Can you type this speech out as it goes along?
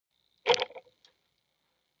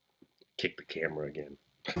kick the camera again.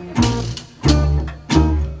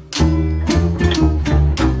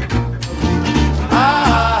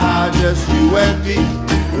 Just you and me,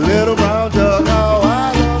 little brown jug, how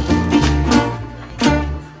I love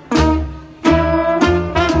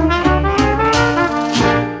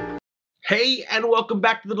you. Hey, and welcome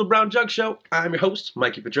back to the Little Brown Jug Show. I'm your host,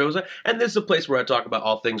 Mikey Pedroza, and this is a place where I talk about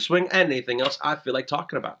all things swing and anything else I feel like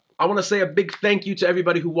talking about. I want to say a big thank you to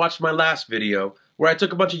everybody who watched my last video, where I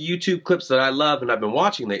took a bunch of YouTube clips that I love and I've been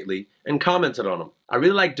watching lately, and commented on them. I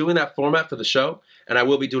really like doing that format for the show, and I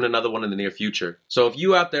will be doing another one in the near future. So if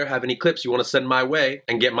you out there have any clips you want to send my way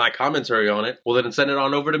and get my commentary on it, well then send it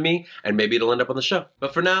on over to me, and maybe it'll end up on the show.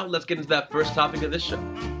 But for now, let's get into that first topic of this show.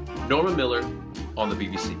 Norma Miller on the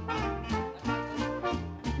BBC.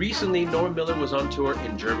 Recently, Norma Miller was on tour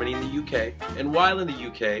in Germany and the UK, and while in the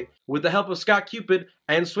UK, with the help of Scott Cupid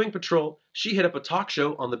and Swing Patrol, she hit up a talk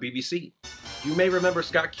show on the BBC. You may remember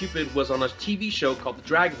Scott Cupid was on a TV show called The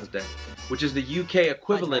Dragon's Den, which is the UK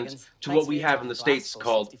equivalent to what we have in the States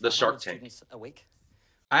called the Shark Tank.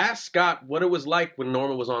 I asked Scott what it was like when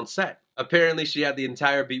Norma was on set. Apparently, she had the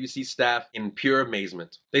entire BBC staff in pure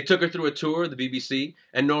amazement. They took her through a tour of the BBC,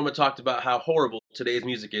 and Norma talked about how horrible today's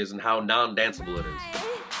music is and how non-danceable it is.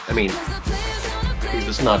 I mean, who's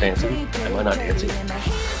this not dancing? Am I not dancing? Am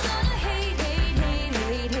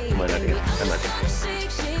I not dancing? I'm not dancing.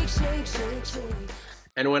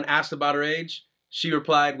 And when asked about her age, she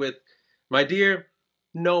replied with, "My dear,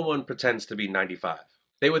 no one pretends to be 95.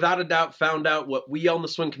 They without a doubt found out what we on the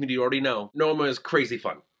swing community already know. Norma is crazy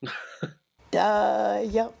fun." Da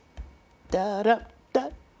ya da da da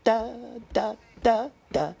da da da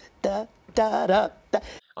da da da da.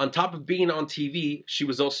 On top of being on TV, she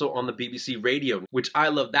was also on the BBC radio, which I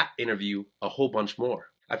love that interview a whole bunch more.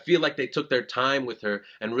 I feel like they took their time with her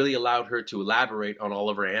and really allowed her to elaborate on all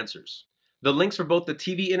of her answers. The links for both the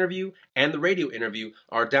TV interview and the radio interview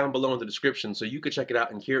are down below in the description, so you can check it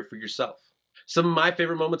out and hear it for yourself. Some of my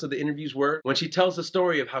favorite moments of the interviews were when she tells the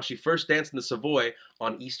story of how she first danced in the Savoy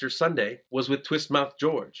on Easter Sunday was with Twist Mouth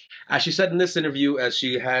George. As she said in this interview, as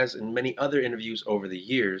she has in many other interviews over the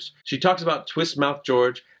years, she talks about Twist Mouth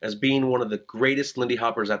George as being one of the greatest Lindy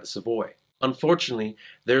Hoppers at the Savoy. Unfortunately,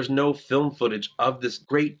 there's no film footage of this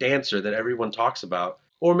great dancer that everyone talks about,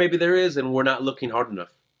 or maybe there is and we're not looking hard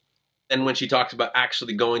enough. And when she talks about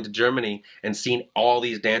actually going to Germany and seeing all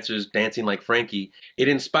these dancers dancing like Frankie, it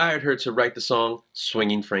inspired her to write the song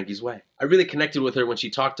Swinging Frankie's Way. I really connected with her when she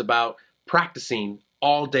talked about practicing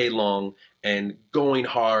all day long and going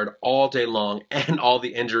hard all day long and all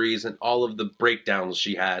the injuries and all of the breakdowns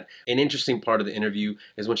she had. An interesting part of the interview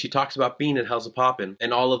is when she talks about being at Hell's A-Poppin'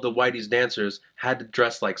 and all of the Whitey's dancers had to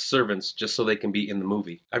dress like servants just so they can be in the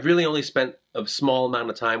movie. I've really only spent a small amount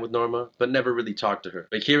of time with Norma, but never really talked to her.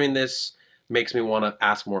 But hearing this makes me want to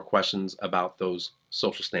ask more questions about those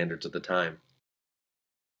social standards at the time.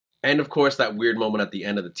 And of course, that weird moment at the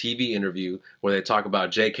end of the TV interview where they talk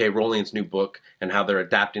about J.K. Rowling's new book and how they're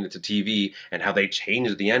adapting it to TV and how they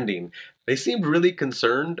changed the ending. They seemed really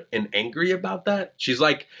concerned and angry about that. She's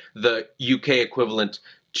like the UK equivalent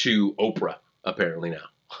to Oprah, apparently now.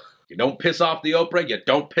 You don't piss off the Oprah, you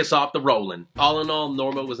don't piss off the Rowling. All in all,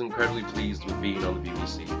 Norma was incredibly pleased with being on the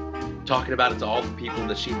BBC. Talking about it to all the people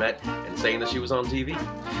that she met and saying that she was on TV.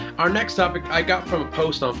 Our next topic I got from a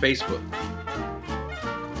post on Facebook.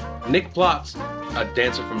 Nick Plotz, a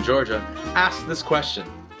dancer from Georgia, asked this question.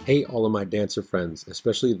 Hey all of my dancer friends,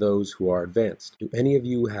 especially those who are advanced. Do any of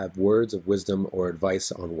you have words of wisdom or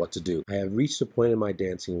advice on what to do? I have reached a point in my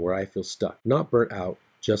dancing where I feel stuck. Not burnt out,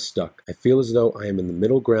 just stuck. I feel as though I am in the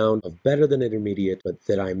middle ground of better than intermediate, but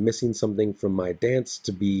that I am missing something from my dance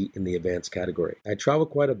to be in the advanced category. I travel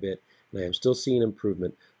quite a bit, and I am still seeing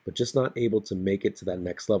improvement, but just not able to make it to that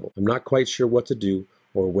next level. I'm not quite sure what to do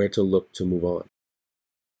or where to look to move on.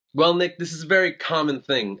 Well, Nick, this is a very common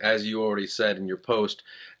thing, as you already said in your post.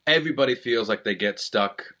 Everybody feels like they get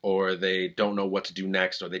stuck, or they don't know what to do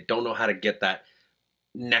next, or they don't know how to get that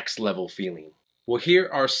next level feeling. Well, here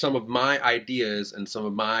are some of my ideas and some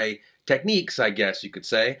of my techniques, I guess you could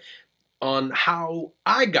say, on how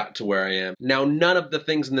I got to where I am. Now, none of the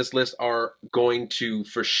things in this list are going to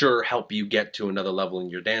for sure help you get to another level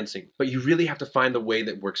in your dancing, but you really have to find the way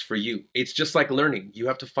that works for you. It's just like learning. You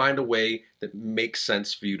have to find a way that makes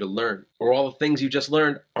sense for you to learn, or all the things you just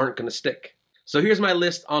learned aren't going to stick. So here's my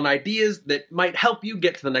list on ideas that might help you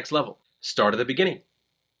get to the next level. Start at the beginning.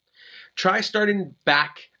 Try starting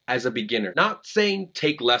back as a beginner. Not saying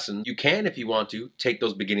take lessons. You can, if you want to, take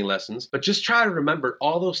those beginning lessons, but just try to remember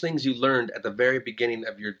all those things you learned at the very beginning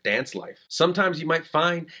of your dance life. Sometimes you might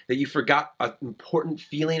find that you forgot an important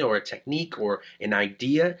feeling or a technique or an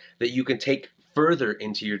idea that you can take further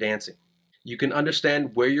into your dancing. You can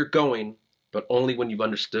understand where you're going, but only when you've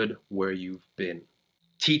understood where you've been.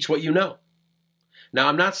 Teach what you know. Now,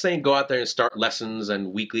 I'm not saying go out there and start lessons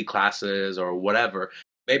and weekly classes or whatever.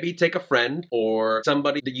 Maybe take a friend or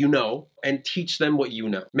somebody that you know and teach them what you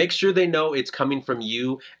know. Make sure they know it's coming from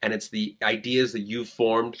you and it's the ideas that you've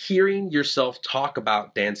formed. Hearing yourself talk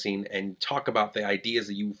about dancing and talk about the ideas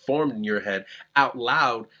that you formed in your head out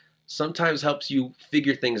loud sometimes helps you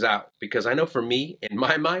figure things out. Because I know for me, in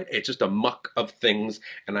my mind, it's just a muck of things,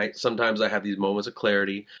 and sometimes I have these moments of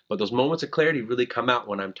clarity, but those moments of clarity really come out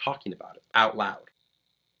when I'm talking about it out loud.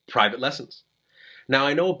 Private lessons. Now,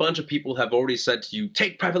 I know a bunch of people have already said to you,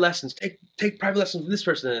 take private lessons, take private lessons from this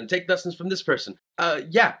person and take lessons from this person.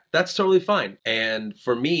 Yeah, that's totally fine. And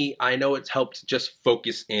for me, I know it's helped just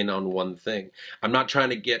focus in on one thing. I'm not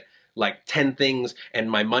trying to get like 10 things and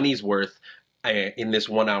my money's worth in this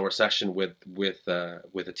 1 hour session with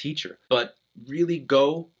a teacher, but really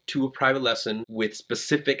go to a private lesson with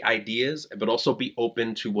specific ideas, but also be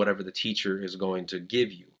open to whatever the teacher is going to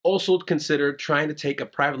give you. Also consider trying to take a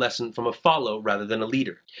private lesson from a follow rather than a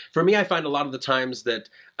leader. For me, I find a lot of the times that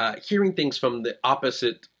hearing things from the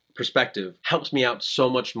opposite perspective helps me out so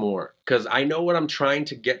much more, because I know what I'm trying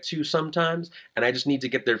to get to sometimes, and I just need to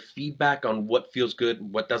get their feedback on what feels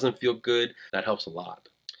good, what doesn't feel good. That helps a lot.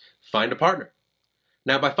 Find a partner.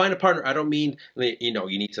 Now, by find a partner, I don't mean, you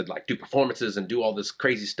need to like do performances and do all this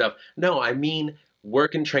crazy stuff. No, I mean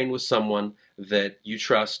work and train with someone that you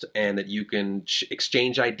trust and that you can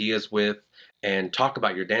exchange ideas with and talk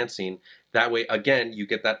about your dancing. That way, again, you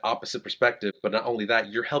get that opposite perspective, but not only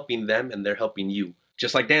that, you're helping them and they're helping you.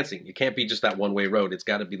 Just like dancing, it can't be just that one-way road. It's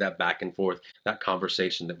got to be that back and forth, that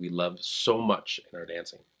conversation that we love so much in our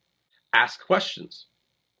dancing. Ask questions.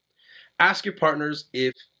 Ask your partners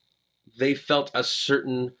if they felt a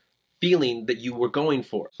certain feeling that you were going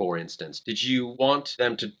for instance. Did you want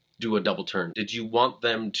them to do a double turn? Did you want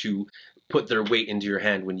them to put their weight into your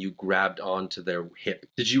hand when you grabbed onto their hip?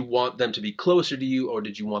 Did you want them to be closer to you, or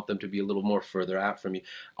did you want them to be a little more further out from you?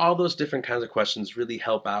 All those different kinds of questions really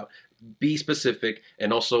help out. Be specific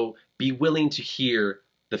and also be willing to hear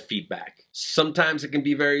the feedback. Sometimes it can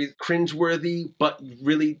be very cringeworthy, but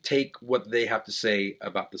really take what they have to say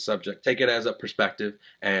about the subject. Take it as a perspective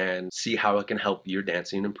and see how it can help your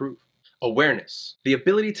dancing improve. Awareness. The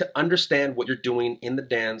ability to understand what you're doing in the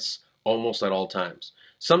dance almost at all times.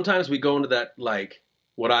 Sometimes we go into that, like,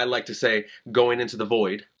 what I like to say, going into the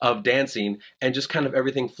void of dancing, and just kind of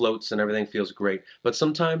everything floats and everything feels great. But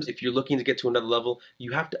sometimes if you're looking to get to another level,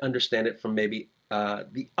 you have to understand it from maybe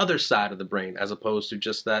the other side of the brain, as opposed to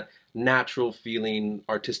just that natural feeling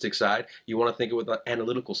artistic side. You want to think of it with the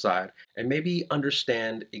analytical side and maybe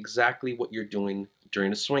understand exactly what you're doing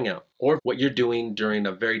during a swing out, or what you're doing during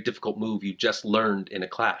a very difficult move you just learned in a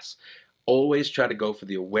class. Always try to go for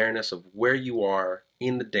the awareness of where you are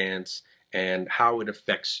in the dance and how it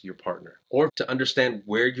affects your partner, or to understand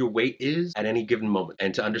where your weight is at any given moment,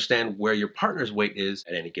 and to understand where your partner's weight is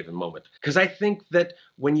at any given moment. Because I think that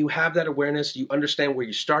when you have that awareness, you understand where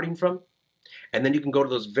you're starting from, and then you can go to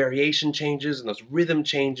those variation changes and those rhythm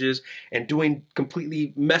changes and doing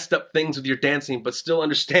completely messed up things with your dancing, but still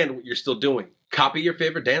understand what you're still doing. Copy your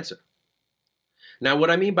favorite dancer. Now, what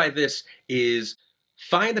I mean by this is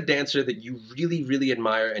find a dancer that you really, really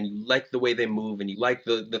admire and you like the way they move and you like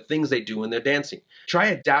the things they do in their dancing. Try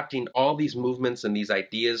adapting all these movements and these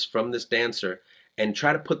ideas from this dancer and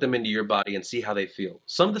try to put them into your body and see how they feel.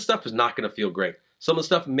 Some of the stuff is not going to feel great. Some of the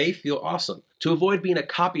stuff may feel awesome. To avoid being a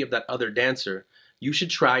copy of that other dancer, you should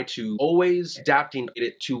try to always adapting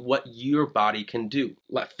it to what your body can do.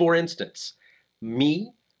 Like, for instance,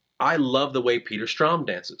 me, I love the way Peter Strahm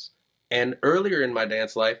dances. And earlier in my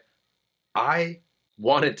dance life, I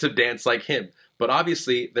wanted to dance like him. But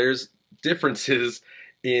obviously, there's differences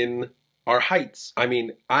in our heights. I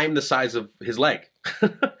mean, I'm the size of his leg.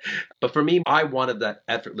 But for me, I wanted that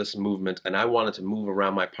effortless movement, and I wanted to move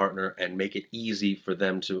around my partner and make it easy for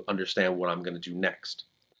them to understand what I'm going to do next.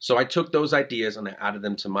 So I took those ideas and I added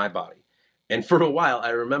them to my body. And for a while, I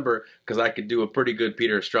remember, because I could do a pretty good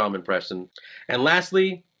Peter Strahm impression. And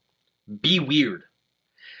lastly, be weird.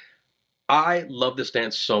 I love this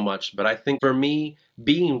dance so much, but I think for me,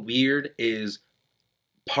 being weird is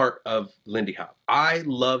part of Lindy Hop. I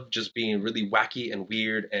love just being really wacky and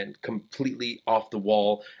weird and completely off the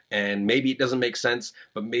wall, and maybe it doesn't make sense,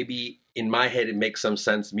 but maybe in my head it makes some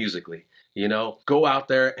sense musically. You know, go out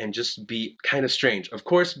there and just be kind of strange. Of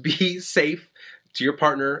course, be safe to your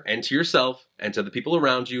partner and to yourself and to the people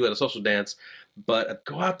around you at a social dance, but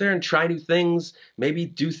go out there and try new things. Maybe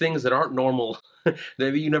do things that aren't normal.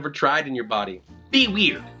 Maybe you never tried in your body. Be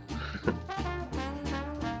weird.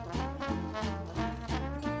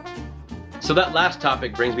 So that last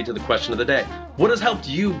topic brings me to the question of the day. What has helped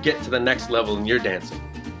you get to the next level in your dancing?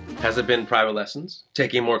 Has it been private lessons,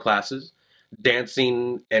 taking more classes,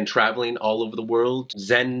 dancing and traveling all over the world,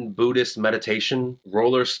 Zen Buddhist meditation,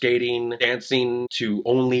 roller skating, dancing to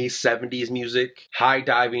only 70s music, high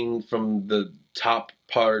diving from the top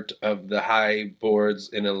part of the high boards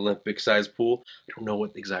in an Olympic-sized pool? I don't know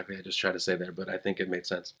what exactly I just tried to say there, but I think it made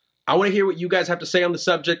sense. I want to hear what you guys have to say on the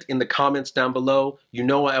subject in the comments down below. You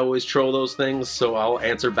know I always troll those things, so I'll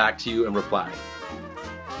answer back to you and reply.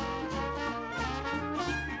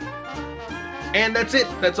 And that's it.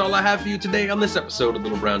 That's all I have for you today on this episode of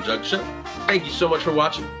Little Brown Jug Show. Thank you so much for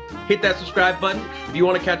watching. Hit that subscribe button if you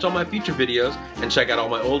want to catch all my future videos and check out all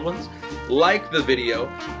my old ones. Like the video,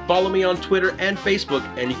 follow me on Twitter and Facebook,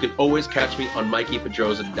 and you can always catch me on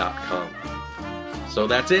MikeyPedroza.com. So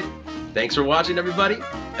that's it. Thanks for watching, everybody,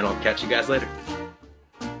 and I'll catch you guys later.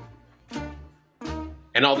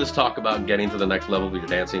 And all this talk about getting to the next level of your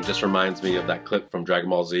dancing just reminds me of that clip from Dragon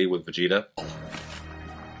Ball Z with Vegeta.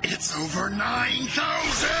 It's over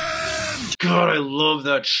 9,000! God, I love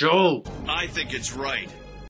that show! I think it's right.